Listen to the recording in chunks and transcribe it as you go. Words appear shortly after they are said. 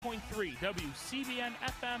102.3 WCBN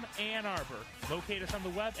FM Ann Arbor. Locate us on the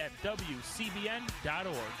web at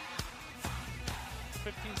WCBN.org.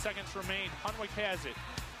 15 seconds remain. Hunwick has it.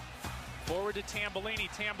 Forward to Tambellini.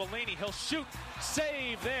 Tambellini, he'll shoot.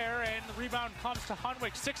 Save there, and the rebound comes to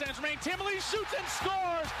Hunwick. 6 seconds remain. Tambellini shoots and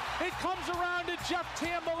scores. It comes around to Jeff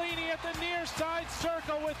Tambellini at the near side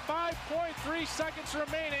circle with 5.3 seconds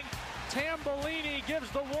remaining. Tambellini gives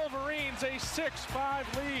the Wolverines a 6-5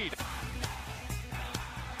 lead.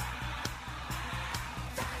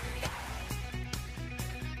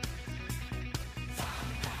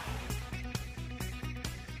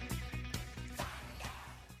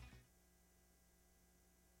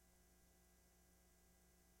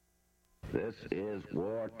 This is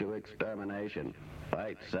war to extermination.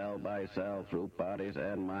 Fight cell by cell through bodies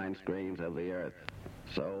and mind screens of the earth.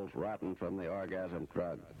 Souls rotten from the orgasm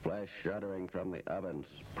drug, flesh shuddering from the ovens.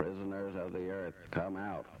 Prisoners of the earth, come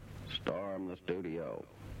out. Storm the studio.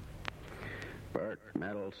 Burnt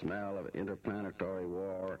metal smell of interplanetary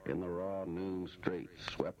war in the raw noon streets,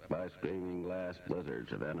 swept by screaming glass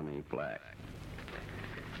blizzards of enemy flak.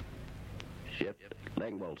 Shift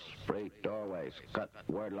linguals, break doorways, cut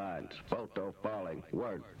word lines, photo falling,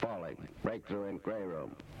 word falling, breakthrough in gray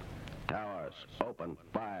room. Towers, open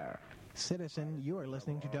fire. Citizen, you are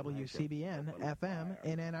listening to WCBN FM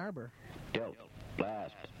in Ann Arbor. Tilt,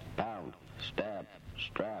 blast, pound, stab,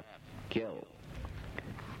 strap, kill.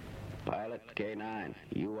 Pilot K9,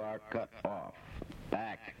 you are cut off.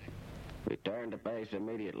 Back. Return to base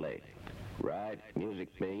immediately. Ride music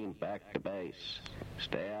beam back to base.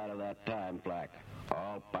 Stay out of that time flak.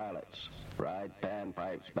 All pilots, ride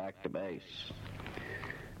panpipes back to base.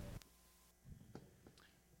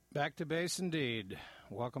 Back to base indeed.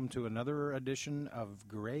 Welcome to another edition of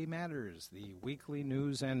Gray Matters, the weekly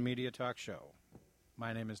news and media talk show.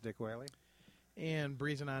 My name is Dick Whaley. And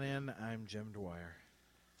breezing on in, I'm Jim Dwyer.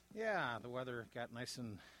 Yeah, the weather got nice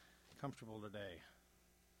and comfortable today.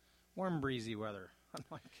 Warm, breezy weather.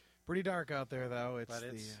 Unlike pretty dark out there, though.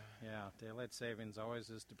 Yeah, daylight savings always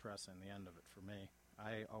is depressing, the end of it for me.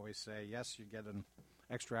 I always say, yes, you get an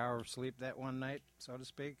extra hour of sleep that one night, so to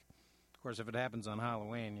speak. Of course, if it happens on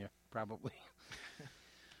Halloween, you probably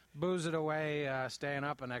booze it away, staying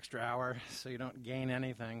up an extra hour so you don't gain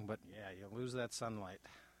anything. But, yeah, you lose that sunlight.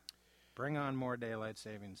 Bring on more daylight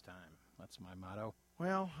savings time. That's my motto.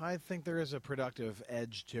 Well, I think there is a productive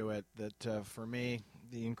edge to it that, for me,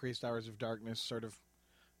 the increased hours of darkness sort of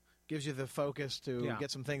gives you the focus to get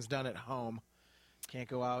some things done at home. Can't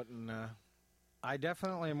go out and I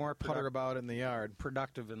definitely am more putter about in the yard.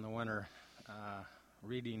 Productive in the winter,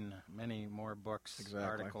 reading many more books,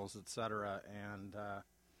 articles, etc., and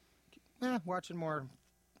watching more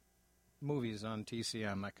movies on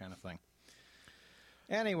TCM, that kind of thing.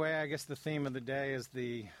 Anyway, I guess the theme of the day is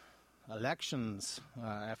the elections.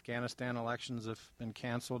 Afghanistan elections have been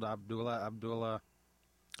canceled. Abdullah.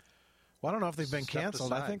 Well, I don't know if they've been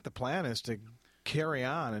canceled. I think the plan is to carry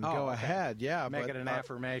on and go ahead. Yeah, make it an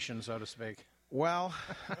affirmation, so to speak. Well,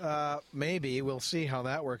 maybe we'll see how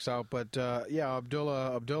that works out. But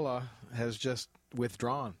Abdullah has just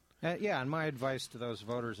withdrawn. And my advice to those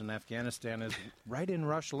voters in Afghanistan is write in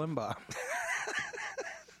Rush Limbaugh.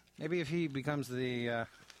 Maybe if he becomes the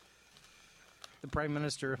prime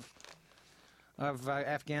minister of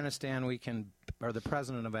Afghanistan, or the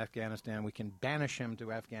president of Afghanistan, we can banish him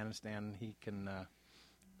to Afghanistan. He can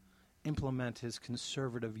implement his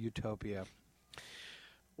conservative utopia.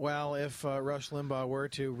 Well, if Rush Limbaugh were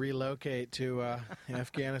to relocate to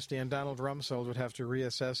Afghanistan, Donald Rumsfeld would have to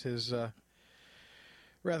reassess his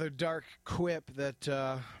rather dark quip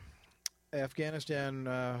that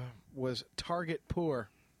Afghanistan was target poor.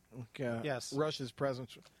 Yes. Russia's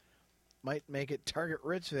presence might make it target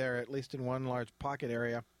rich there, at least in one large pocket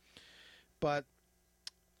area. But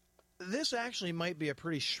this actually might be a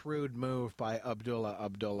pretty shrewd move by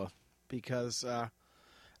Abdullah, because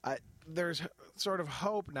there's sort of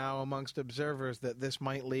hope now amongst observers that this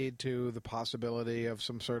might lead to the possibility of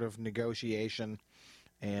some sort of negotiation,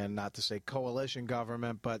 and not to say coalition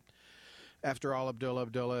government, but after all,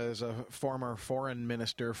 Abdullah is a former foreign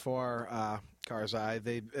minister for Karzai.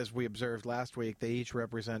 They, as we observed last week, they each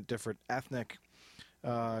represent different ethnic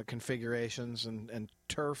configurations and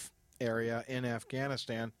turf area in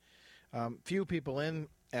Afghanistan. Few people in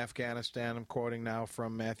Afghanistan, I'm quoting now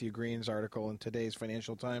from Matthew Green's article in today's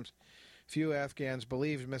Financial Times, few Afghans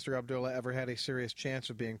believed Mr. Abdullah ever had a serious chance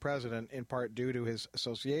of being president, in part due to his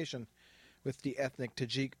association with the ethnic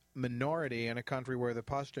Tajik minority in a country where the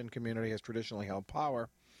Pashtun community has traditionally held power.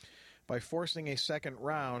 By forcing a second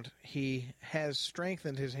round, he has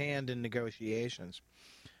strengthened his hand in negotiations.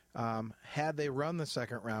 Had they run the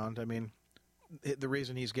second round, I mean, the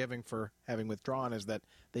reason he's giving for having withdrawn is that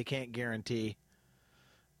they can't guarantee,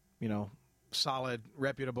 solid,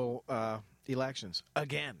 reputable elections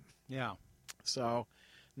again. Yeah. So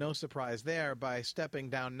no surprise there. By stepping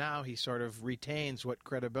down now, he sort of retains what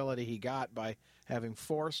credibility he got by having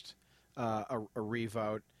forced a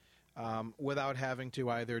revote without having to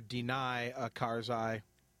either deny a Karzai,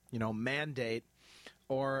 mandate,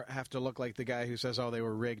 or have to look like the guy who says, oh, they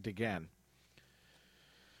were rigged again.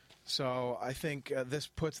 So I think this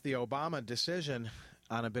puts the Obama decision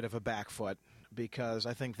on a bit of a back foot, because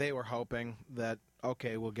I think they were hoping that,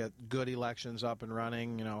 okay, we'll get good elections up and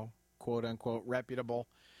running, quote-unquote reputable,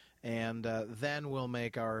 and then we'll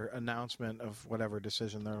make our announcement of whatever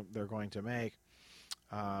decision they're going to make.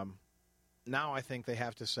 Now I think they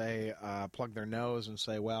have to say, plug their nose and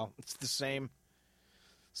say, well, it's the same,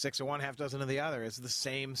 6 of one, half dozen of the other. It's the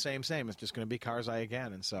same. It's just going to be Karzai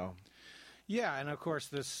again, and so... Yeah, and of course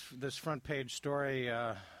this front page story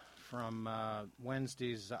from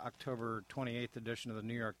Wednesday's October 28th edition of the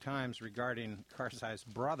New York Times regarding Karzai's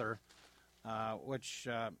brother, which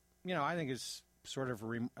I think is sort of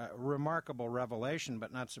a remarkable revelation,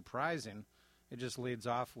 but not surprising. It just leads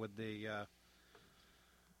off with the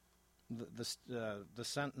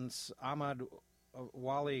sentence: Ahmad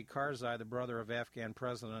Wali Karzai, the brother of Afghan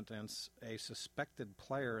president and a suspected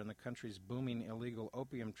player in the country's booming illegal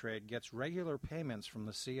opium trade, gets regular payments from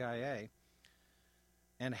the CIA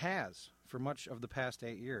and has for much of the past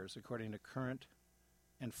 8 years, according to current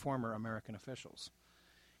and former American officials.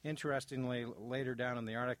 Interestingly, later down in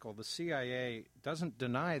the article, the CIA doesn't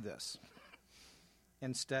deny this.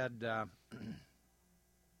 Instead,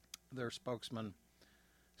 their spokesman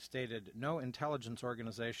stated, no intelligence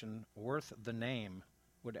organization worth the name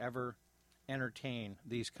would ever entertain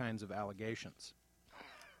these kinds of allegations.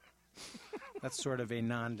 That's sort of a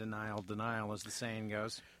non-denial denial, as the saying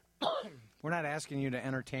goes. We're not asking you to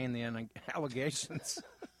entertain the allegations.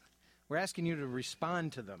 We're asking you to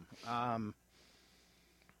respond to them.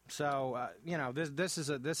 This is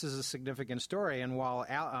a significant story, and while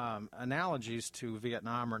analogies to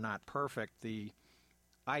Vietnam are not perfect, the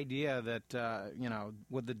idea that,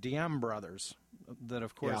 with the Diem brothers, that,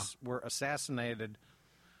 of course, were assassinated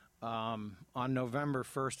on November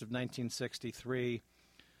 1st of 1963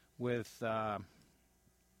 with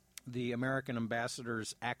the American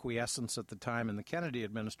ambassador's acquiescence at the time and the Kennedy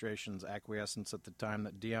administration's acquiescence at the time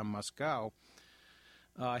that Diem must go.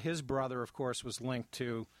 His brother, of course, was linked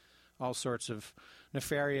to all sorts of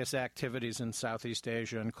nefarious activities in Southeast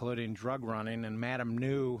Asia, including drug running, and Madame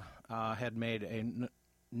New had made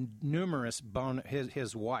numerous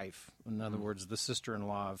his wife, in other words, the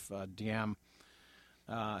sister-in-law of Diem,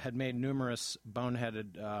 had made numerous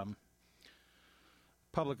boneheaded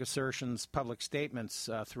public assertions, public statements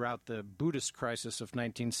throughout the Buddhist crisis of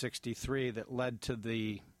 1963 that led to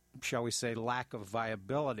the, shall we say, lack of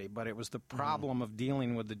viability. But it was the problem of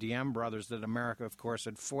dealing with the Diem brothers that America, of course,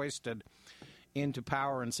 had foisted into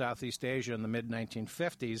power in Southeast Asia in the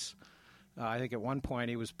mid-1950s. I think at one point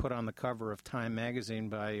he was put on the cover of Time magazine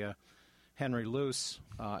by Henry Luce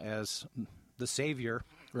as the savior.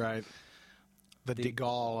 Right. The de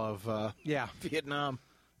Gaulle of Vietnam.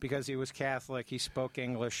 Because he was Catholic, he spoke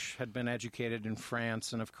English, had been educated in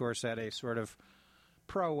France, and of course had a sort of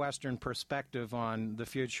pro-Western perspective on the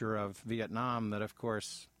future of Vietnam that, of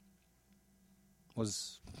course,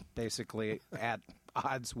 was basically at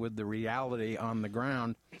odds with the reality on the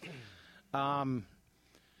ground.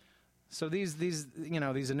 So these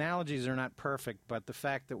analogies are not perfect, but the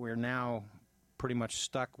fact that we're now pretty much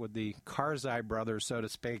stuck with the Karzai brothers, so to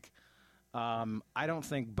speak, I don't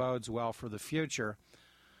think bodes well for the future.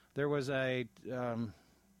 There was a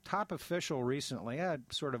top official recently,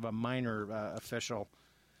 sort of a minor official,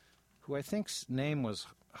 who I think's name was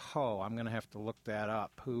Ho. I'm going to have to look that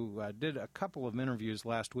up. Who did a couple of interviews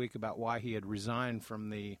last week about why he had resigned from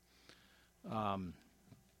the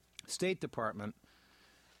State Department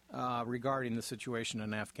regarding the situation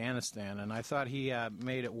in Afghanistan, and I thought he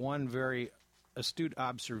made it one very astute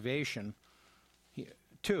observation.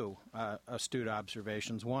 Two astute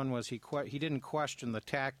observations. One was he didn't question the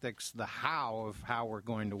tactics, the how of how we're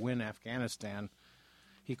going to win Afghanistan.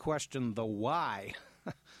 He questioned the why,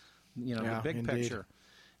 the big picture.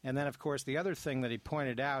 And then, of course, the other thing that he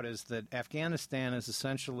pointed out is that Afghanistan is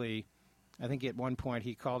essentially, I think at one point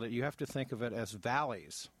he called it, you have to think of it as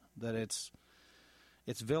valleys, that it's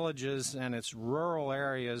villages and it's rural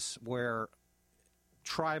areas where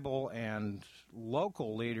tribal and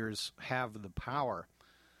local leaders have the power.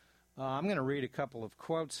 I'm going to read a couple of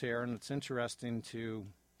quotes here, and it's interesting to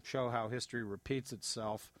show how history repeats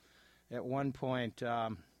itself. At one point,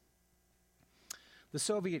 The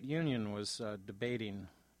Soviet Union was debating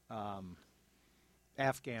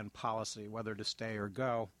Afghan policy, whether to stay or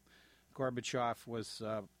go. Gorbachev was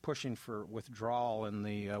pushing for withdrawal in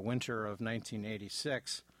the winter of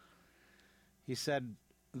 1986. He said,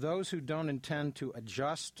 "Those who don't intend to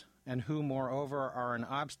adjust and who, moreover, are an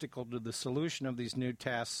obstacle to the solution of these new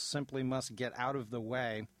tasks simply must get out of the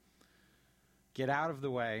way,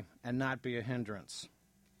 and not be a hindrance."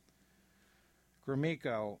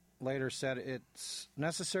 Gromyko later said, "It's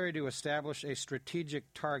necessary to establish a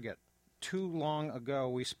strategic target. Too long ago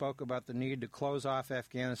we spoke about the need to close off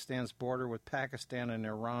Afghanistan's border with Pakistan and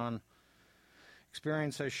Iran.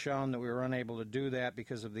 Experience has shown that we were unable to do that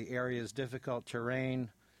because of the area's difficult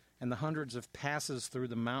terrain and the hundreds of passes through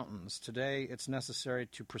the mountains. Today it's necessary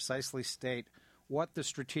to precisely state what the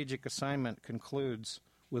strategic assignment concludes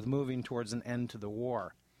with moving towards an end to the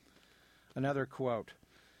war." Another quote,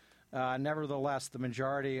 "Nevertheless, the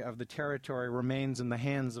majority of the territory remains in the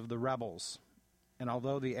hands of the rebels. And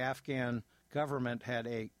although the Afghan government had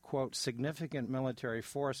a, quote, significant military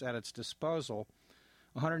force at its disposal,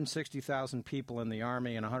 160,000 people in the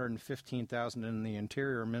army and 115,000 in the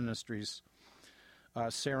Interior Ministry's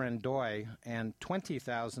Serendoi and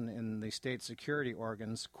 20,000 in the state security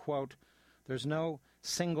organs, quote, there's no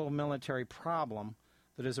single military problem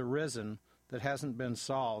that has arisen that hasn't been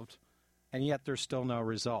solved, and yet there's still no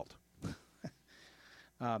result."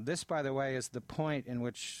 This, by the way, is the point in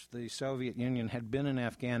which the Soviet Union had been in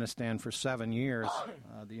Afghanistan for 7 years.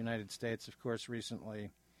 The United States, of course,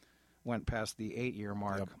 recently went past the 8-year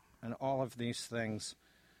mark. Yep. And all of these things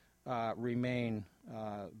remain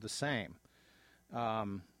the same.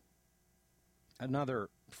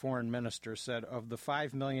 Another foreign minister said, of the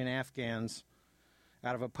 5 million Afghans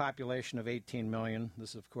out of a population of 18 million,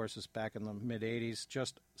 this, of course, is back in the mid-'80s,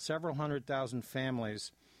 just several 100,000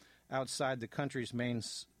 families outside the country's main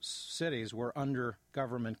cities were under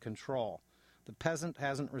government control. The peasant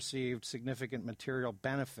hasn't received significant material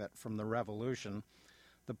benefit from the revolution.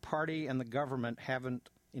 The party and the government haven't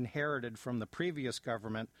inherited from the previous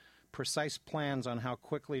government precise plans on how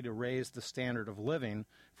quickly to raise the standard of living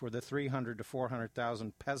for the 300 to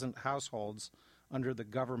 400,000 peasant households under the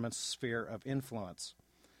government's sphere of influence.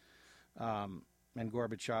 And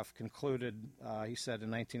Gorbachev concluded, he said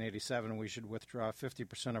in 1987, we should withdraw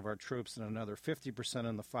 50% of our troops and another 50%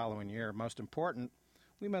 in the following year. Most important,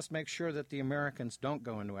 we must make sure that the Americans don't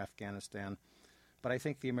go into Afghanistan. But I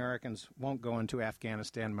think the Americans won't go into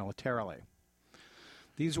Afghanistan militarily.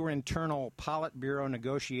 These were internal Politburo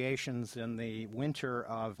negotiations in the winter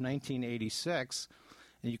of 1986.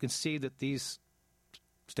 And you can see that these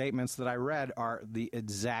statements that I read are the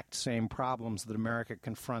exact same problems that America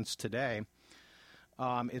confronts today.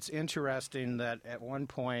 It's interesting that at one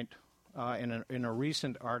point in a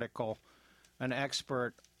recent article, an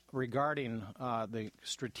expert regarding the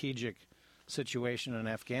strategic situation in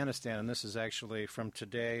Afghanistan, and this is actually from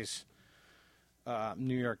today's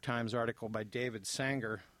New York Times article by David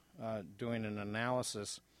Sanger doing an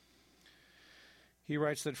analysis. He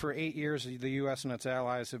writes that for 8 years, the U.S. and its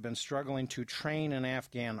allies have been struggling to train an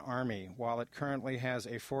Afghan army. While it currently has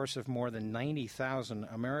a force of more than 90,000,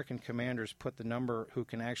 American commanders put the number who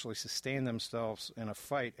can actually sustain themselves in a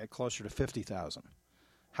fight at closer to 50,000.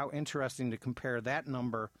 How interesting to compare that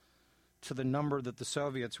number to the number that the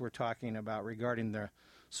Soviets were talking about regarding their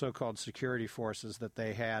so-called security forces that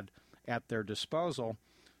they had at their disposal.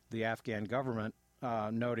 The Afghan government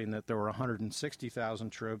noting that there were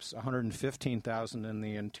 160,000 troops, 115,000 in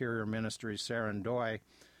the Interior Ministry's Serendoi,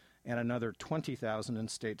 and another 20,000 in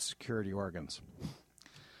state security organs.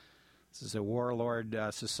 This is a warlord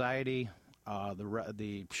society.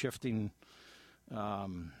 The shifting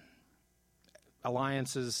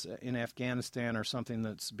alliances in Afghanistan are something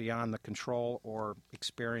that's beyond the control or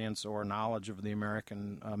experience or knowledge of the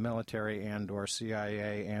American military and or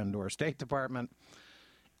CIA and or State Department.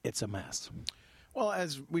 It's a mess. Well,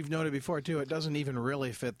 as we've noted before, too, it doesn't even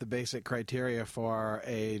really fit the basic criteria for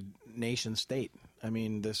a nation state. I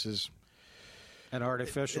mean, this is an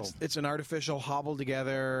artificial. It's an artificial, hobbled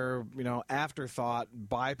together, afterthought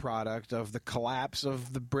byproduct of the collapse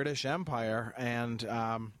of the British Empire, and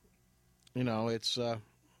it's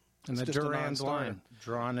and the Durand Line,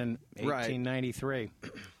 drawn in 1893,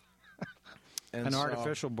 an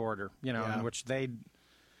artificial border, in which they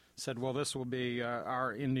said, well, this will be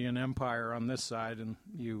our Indian Empire on this side, and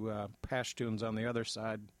you Pashtuns on the other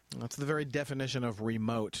side. That's the very definition of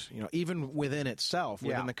remote, even within itself,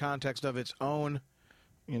 within the context of its own,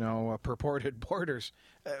 purported borders,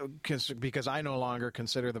 because I no longer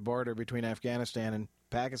consider the border between Afghanistan and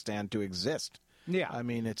Pakistan to exist. Yeah. I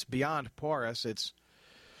mean, it's beyond porous. It's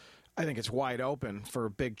I think it's wide open for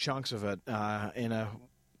big chunks of it in a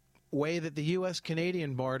way that the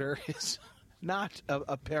U.S.-Canadian border is not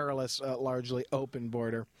a perilous, largely open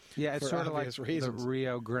border. Yeah, it's sort of like reasons. the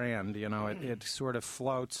Rio Grande. It sort of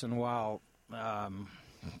floats, and while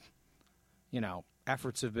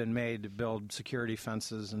efforts have been made to build security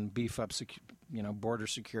fences and beef up border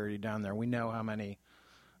security down there, we know how many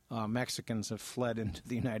Mexicans have fled into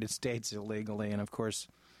the United States illegally, and of course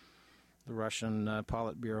the Russian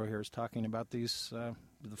Politburo here is talking about the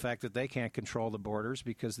fact that they can't control the borders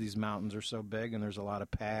because these mountains are so big and there's a lot of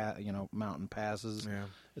mountain passes,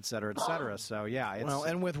 et cetera, et cetera. So it's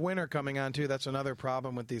and with winter coming on too, that's another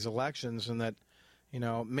problem with these elections, and that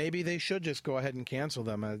maybe they should just go ahead and cancel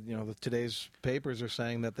them. Today's papers are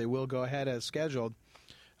saying that they will go ahead as scheduled.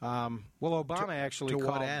 Well, Obama actually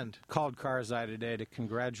called Karzai today to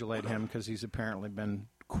congratulate him because he's apparently been,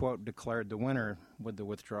 quote, declared the winner with the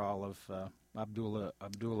withdrawal of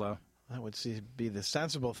Abdullah. That would be the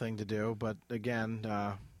sensible thing to do, but again,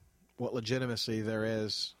 what legitimacy there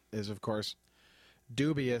is of course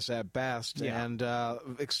dubious at best, and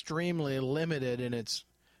extremely limited in its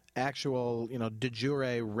actual de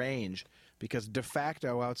jure range, because de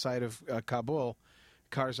facto outside of Kabul,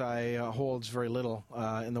 Karzai holds very little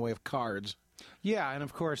in the way of cards. Yeah, and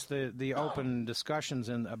of course the open discussions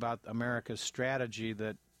about America's strategy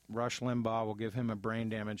that Rush Limbaugh will give him a brain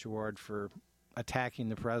damage award for attacking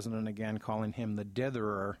the president again, calling him the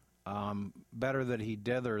ditherer. Better that he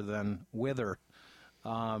dither than wither.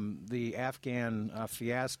 The Afghan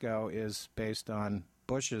fiasco is based on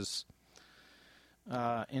Bush's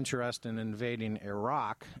interest in invading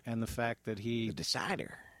Iraq and the fact that the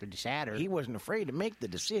decider. He wasn't afraid to make the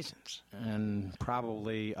decisions. And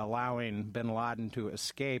probably allowing bin Laden to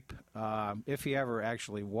escape, if he ever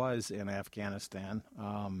actually was in Afghanistan.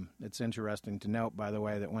 It's interesting to note, by the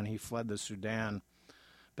way, that when he fled the Sudan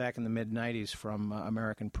back in the mid-'90s from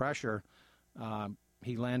American pressure,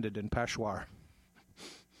 he landed in Peshawar.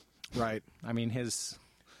 Right. I mean,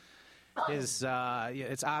 it's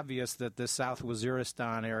obvious that the South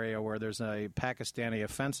Waziristan area, where there's a Pakistani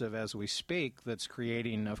offensive as we speak, that's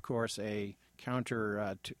creating, of course, a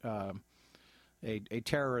counter a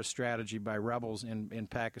terrorist strategy by rebels in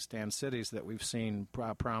Pakistan cities that we've seen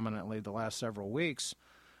prominently the last several weeks.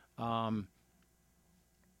 That's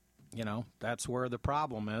where the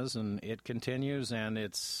problem is, and it continues, and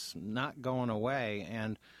it's not going away.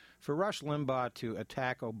 And for Rush Limbaugh to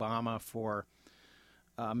attack Obama for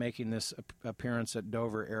making this appearance at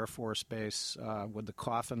Dover Air Force Base with the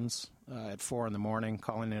coffins at 4 in the morning,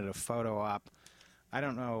 calling it a photo op. I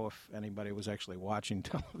don't know if anybody was actually watching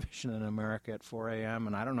television in America at 4 a.m.,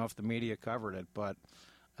 and I don't know if the media covered it, but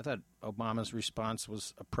I thought Obama's response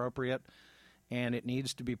was appropriate, and it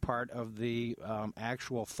needs to be part of the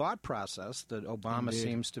actual thought process that Obama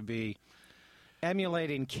seems to be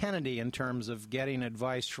emulating Kennedy in terms of getting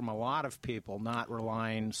advice from a lot of people, not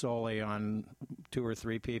relying solely on 2 or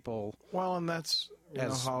 3 people. Well, and that's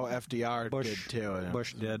how FDR did too.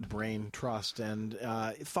 Bush did. Brain trust and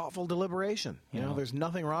thoughtful deliberation. There's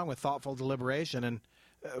nothing wrong with thoughtful deliberation, and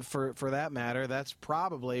for that matter, that's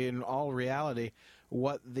probably in all reality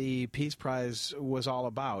what the Peace Prize was all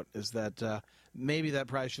about. Is that maybe that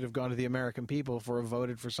prize should have gone to the American people for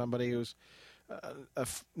voted for somebody who's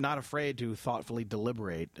not afraid to thoughtfully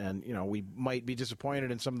deliberate. And, we might be disappointed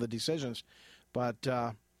in some of the decisions, but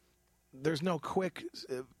there's no quick,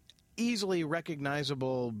 easily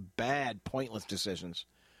recognizable, bad, pointless decisions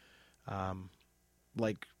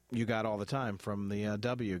like you got all the time from the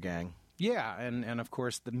W gang. Yeah, and of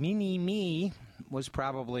course the me was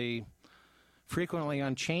probably frequently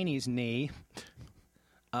on Cheney's knee,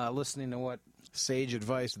 listening to what sage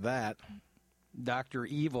advice that Dr.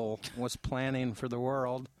 Evil was planning for the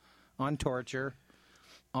world on torture,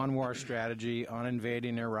 on war strategy, on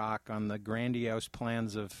invading Iraq, on the grandiose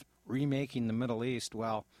plans of remaking the Middle East.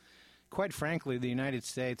 Well, quite frankly, the United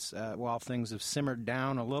States, while things have simmered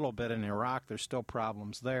down a little bit in Iraq, there's still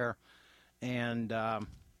problems there. And,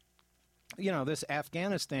 this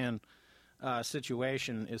Afghanistan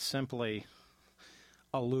situation is simply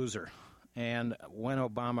a loser. And when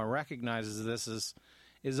Obama recognizes this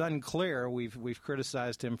is unclear. We've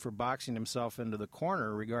criticized him for boxing himself into the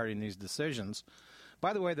corner regarding these decisions.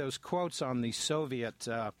 By the way, those quotes on the Soviet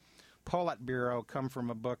Politburo come from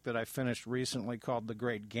a book that I finished recently called The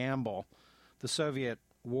Great Gamble, The Soviet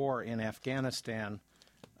War in Afghanistan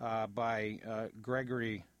by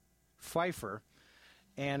Gregory Pfeiffer.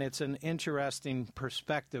 And it's an interesting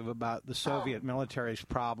perspective about the Soviet military's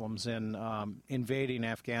problems in invading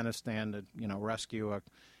Afghanistan to, rescue a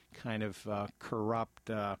kind of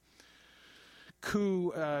corrupt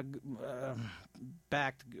coup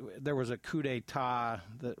there was a coup d'etat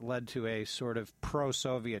that led to a sort of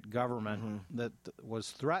pro-Soviet government that was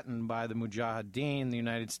threatened by the Mujahideen. The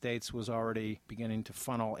United States was already beginning to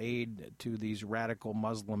funnel aid to these radical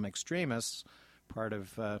Muslim extremists, part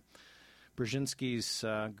of Brzezinski's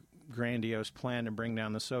grandiose plan to bring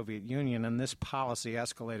down the Soviet Union, and this policy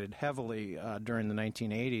escalated heavily during the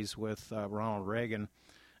 1980s with Ronald Reagan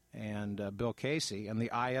and Bill Casey and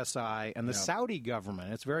the ISI and the Saudi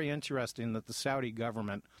government. It's very interesting that the Saudi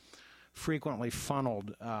government frequently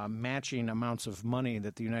funneled matching amounts of money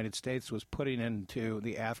that the United States was putting into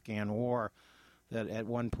the Afghan war that at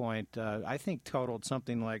one point I think totaled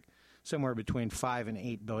something like somewhere between $5 and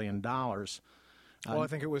 $8 billion. Well, I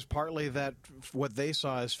think it was partly that what they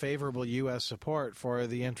saw as favorable U.S. support for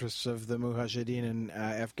the interests of the Mujahideen in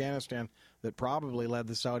Afghanistan that probably led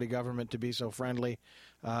the Saudi government to be so friendly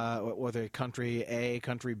with a country A,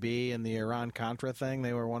 country B, and the Iran-Contra thing.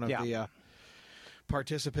 They were one of the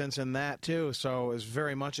participants in that, too. So it was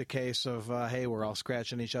very much a case of, hey, we're all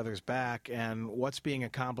scratching each other's back, and what's being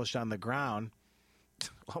accomplished on the ground,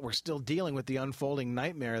 well, we're still dealing with the unfolding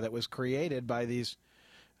nightmare that was created by these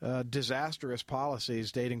disastrous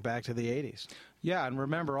policies dating back to the 80s. Yeah, and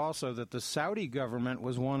remember also that the Saudi government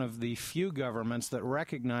was one of the few governments that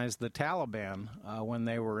recognized the Taliban when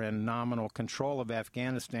they were in nominal control of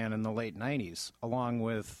Afghanistan in the late 90s, along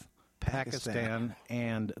with Pakistan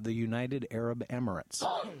and the United Arab Emirates.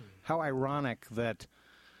 How ironic that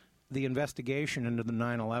the investigation into the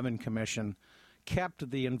 9/11 Commission kept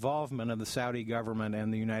the involvement of the Saudi government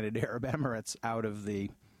and the United Arab Emirates out of the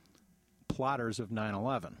plotters of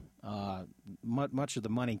 9/11. Much of the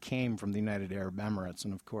money came from the United Arab Emirates,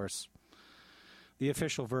 and of course, the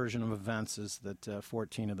official version of events is that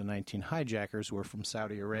 14 of the 19 hijackers were from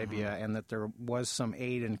Saudi Arabia, and that there was some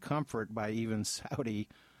aid and comfort by even Saudi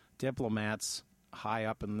diplomats high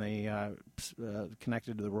up in the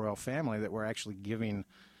connected to the royal family that were actually giving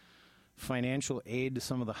financial aid to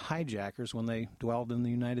some of the hijackers when they dwelled in the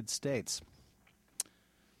United States.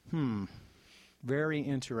 Very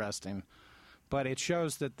interesting. But it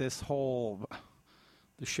shows that the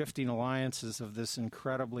shifting alliances of this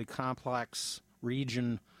incredibly complex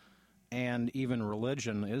region and even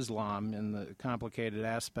religion, Islam, in the complicated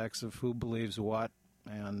aspects of who believes what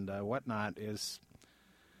and whatnot, is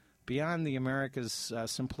beyond the America's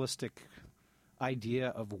simplistic idea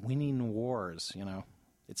of winning wars, you know.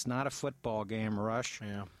 It's not a football game, Rush.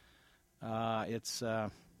 Yeah. It's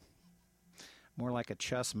more like a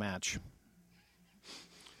chess match.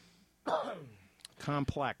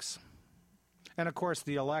 Complex. And, of course,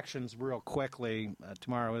 the elections, real quickly.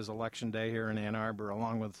 Tomorrow is Election Day here in Ann Arbor,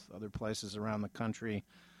 along with other places around the country,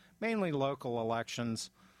 mainly local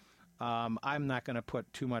elections. I'm not going to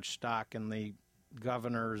put too much stock in the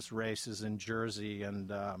governor's races in Jersey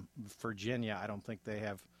and Virginia. I don't think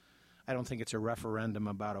it's a referendum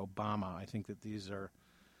about Obama. I think that these are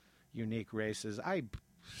unique races. I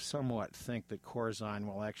somewhat think that Corzine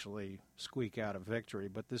will actually squeak out a victory,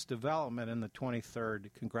 but this development in the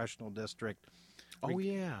 23rd Congressional District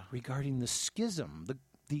regarding the schism,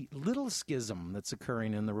 the little schism that's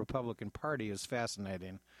occurring in the Republican Party is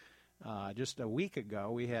fascinating. Just a week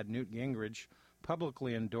ago, we had Newt Gingrich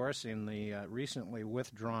publicly endorsing the recently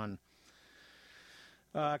withdrawn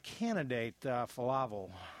candidate,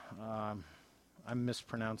 Falavel. I'm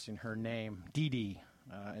mispronouncing her name. Didi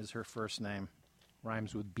is her first name.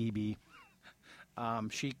 Rhymes with BB.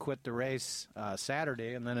 She quit the race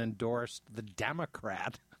Saturday and then endorsed the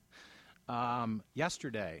Democrat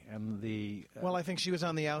yesterday. And well, I think she was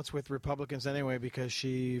on the outs with Republicans anyway because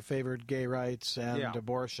she favored gay rights and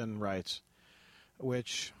abortion rights,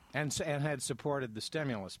 which and had supported the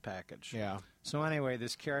stimulus package. Yeah. So anyway,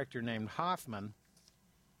 this character named Hoffman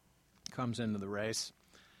comes into the race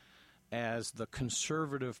as the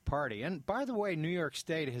Conservative Party. And by the way, New York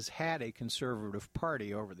State has had a Conservative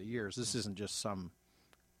Party over the years. This isn't just some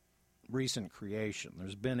recent creation.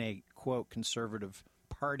 There's been a, quote, Conservative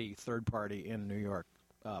Party, third party in New York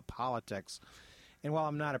politics. And while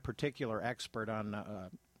I'm not a particular expert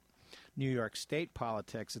on New York State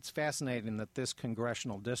politics, it's fascinating that this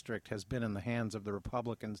congressional district has been in the hands of the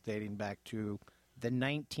Republicans dating back to the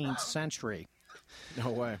 19th century.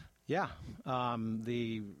 No way. Yeah.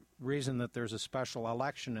 The reason that there's a special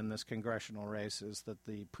election in this congressional race is that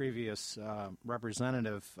the previous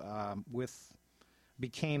representative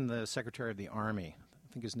became the Secretary of the Army.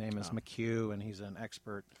 I think his name is McHugh, and he's an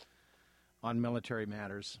expert on military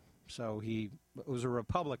matters. So he was a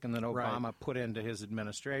Republican that Obama put into his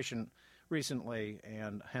administration recently,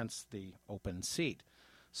 and hence the open seat.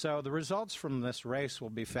 So the results from this race will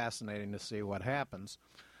be fascinating to see what happens.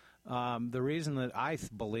 The reason that I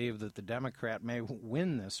believe that the Democrat may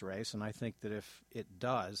win this race, and I think that if it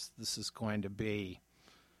does, this is going to be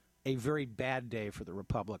a very bad day for the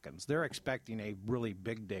Republicans. They're expecting a really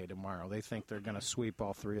big day tomorrow. They think they're going to sweep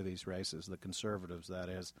all three of these races, the conservatives, that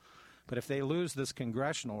is. But if they lose this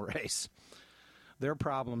congressional race, their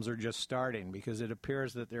problems are just starting, because it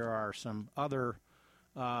appears that there are some other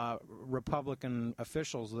Republican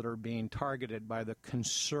officials that are being targeted by the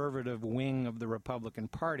conservative wing of the Republican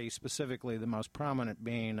Party, specifically the most prominent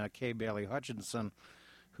being Kay Bailey Hutchinson,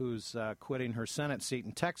 who's quitting her Senate seat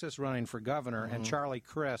in Texas, running for governor, and Charlie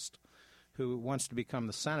Crist, who wants to become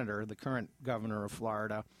the senator, the current governor of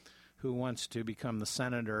Florida, who wants to become the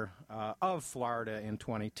senator of Florida in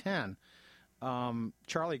 2010.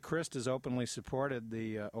 Charlie Crist has openly supported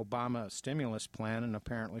the Obama stimulus plan, and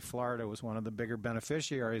apparently Florida was one of the bigger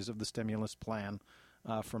beneficiaries of the stimulus plan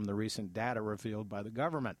from the recent data revealed by the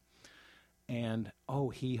government. And,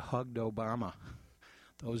 he hugged Obama.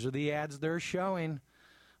 Those are the ads they're showing.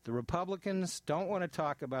 The Republicans don't want to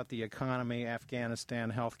talk about the economy,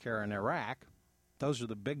 Afghanistan, healthcare, and Iraq. Those are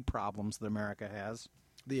the big problems that America has.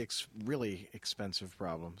 The really expensive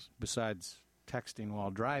problems. Besides texting while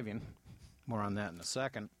driving. More on that in a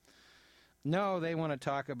second. No, they want to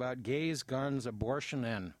talk about gays, guns, abortion,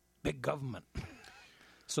 and big government.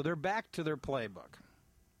 So they're back to their playbook.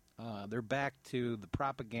 They're back to the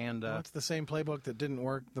propaganda. Well, it's the same playbook that didn't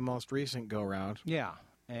work the most recent go-round. Yeah,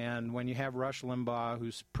 and when you have Rush Limbaugh,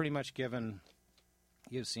 who's pretty much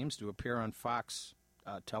he seems to appear on Fox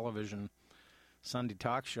television, Sunday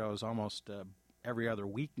talk shows almost every other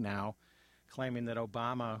week now, claiming that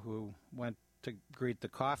Obama, who went to greet the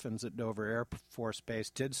coffins at Dover Air Force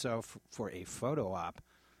Base, did so for a photo op.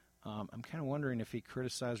 I'm kind of wondering if he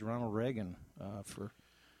criticized Ronald Reagan for...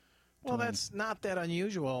 Well, that's not that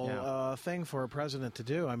unusual thing for a president to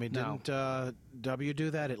do. I mean, didn't W do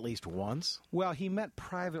that at least once? Well, he met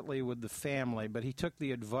privately with the family, but he took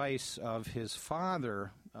the advice of his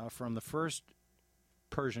father from the first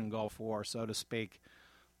Persian Gulf War, so to speak,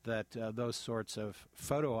 that those sorts of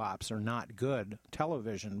photo ops are not good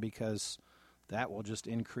television, because that will just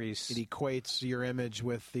increase... It equates your image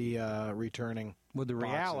with the returning with the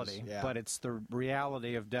boxes. reality, but it's the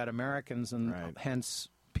reality of dead Americans, and hence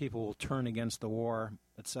people will turn against the war,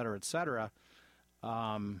 et cetera, et cetera.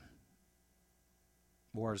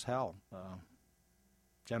 War is hell.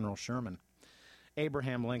 General Sherman.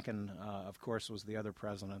 Abraham Lincoln, of course, was the other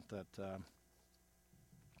president that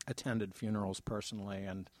attended funerals personally,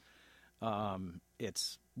 and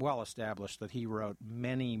it's well established that he wrote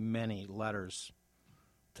many, many letters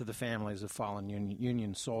to the families of fallen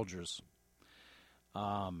Union soldiers.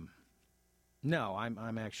 No,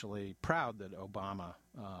 I'm actually proud that Obama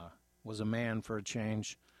was a man for a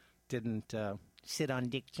change, didn't sit on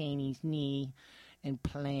Dick Cheney's knee and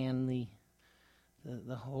plan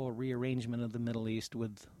the whole rearrangement of the Middle East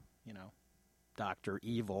with, Dr.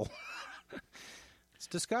 Evil. It's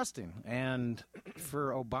disgusting. And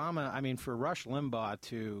for Obama, for Rush Limbaugh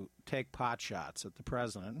to take pot shots at the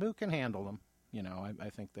president, who can handle them? I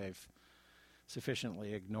think they've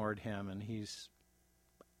sufficiently ignored him, and he's,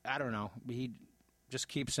 I don't know, he just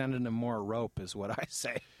keeps sending him more rope is what I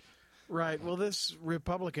say. Right. Well, this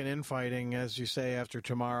Republican infighting, as you say, after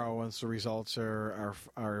tomorrow, once the results are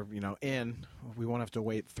in, we won't have to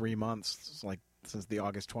wait 3 months. It's like since the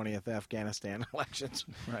August 20th Afghanistan elections.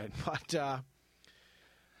 Right. But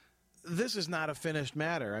this is not a finished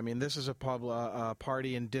matter. This is a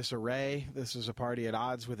party in disarray. This is a party at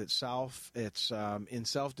odds with itself. It's in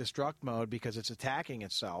self-destruct mode because it's attacking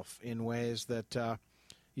itself in ways that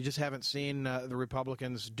you just haven't seen the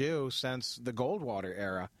Republicans do since the Goldwater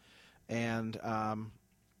era. And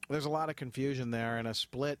there's a lot of confusion there, and a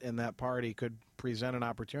split in that party could present an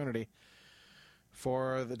opportunity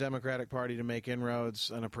for the Democratic Party to make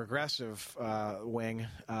inroads on a progressive wing,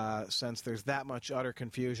 since there's that much utter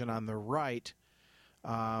confusion on the right.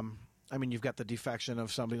 You've got the defection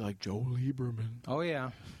of somebody like Joe Lieberman. Oh, yeah.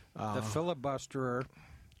 The filibusterer.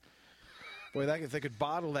 Boy, if they could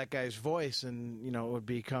bottle that guy's voice, and, it would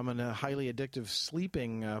become a highly addictive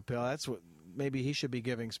sleeping pill. That's what maybe he should be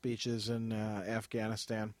giving speeches in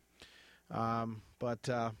Afghanistan. Well,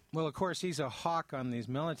 of course, he's a hawk on these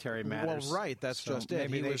military matters. Well, right, that's so just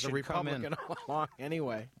it. He was a Republican all along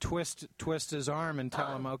anyway. Twist his arm and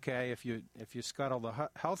tell him, okay, if you scuttle the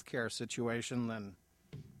health care situation, then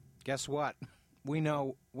guess what? We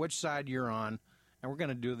know which side you're on, and we're going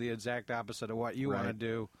to do the exact opposite of what you want to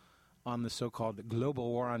do on the so-called global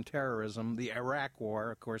war on terrorism, the Iraq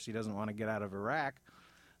war. Of course, he doesn't want to get out of Iraq.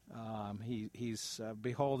 He's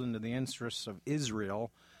beholden to the interests of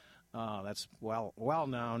Israel. That's well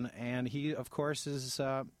known, and he, of course, is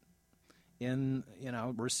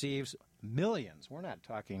receives millions. We're not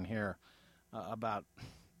talking here about,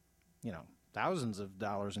 thousands of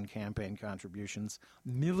dollars in campaign contributions,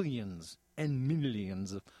 millions and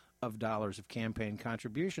millions of dollars of campaign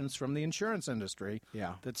contributions from the insurance industry.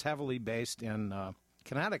 Yeah. That's heavily based in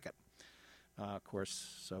Connecticut. Of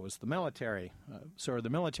course, so is the military. So are the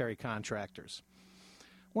military contractors.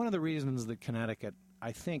 One of the reasons that Connecticut,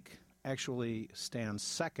 I think, actually stands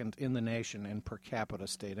second in the nation in per capita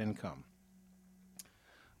state income.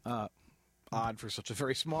 Odd for such a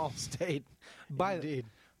very small state. Indeed.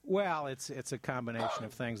 Well, it's a combination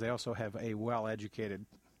of things. They also have a well-educated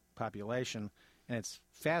population, and it's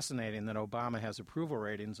fascinating that Obama has approval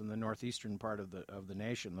ratings in the northeastern part of the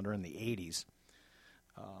nation that are in the 80s.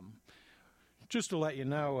 Just to let you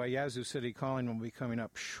know, Yazoo City Calling will be coming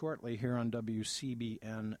up shortly here on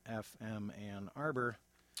WCBN FM Ann Arbor.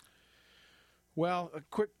 Well, a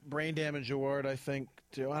quick brain damage award, I think,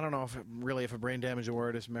 too. I don't know if a brain damage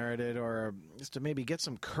award is merited, or just to maybe get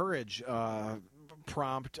some courage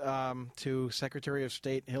prompt to Secretary of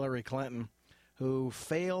State Hillary Clinton, who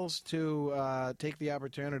fails to take the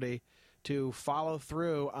opportunity to follow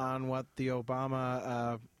through on what the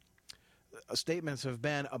Obama statements have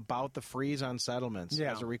been about the freeze on settlements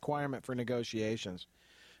as a requirement for negotiations.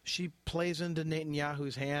 She plays into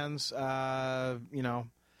Netanyahu's hands.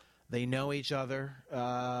 They know each other.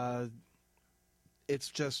 It's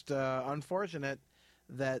just unfortunate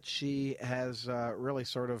that she has really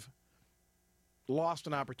sort of lost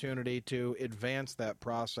an opportunity to advance that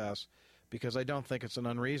process, because I don't think it's an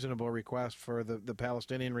unreasonable request for the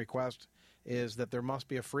Palestinian request is that there must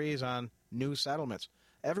be a freeze on new settlements.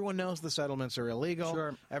 Everyone knows the settlements are illegal.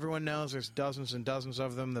 Sure. Everyone knows there's dozens and dozens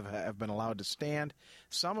of them that have been allowed to stand.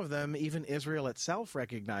 Some of them even Israel itself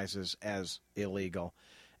recognizes as illegal.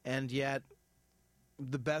 And yet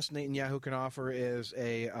the best Netanyahu can offer is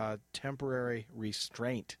a temporary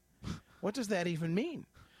restraint. What does that even mean?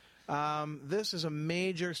 This is a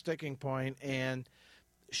major sticking point, and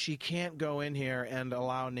she can't go in here and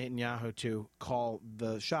allow Netanyahu to call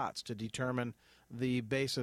the shots, to determine the basis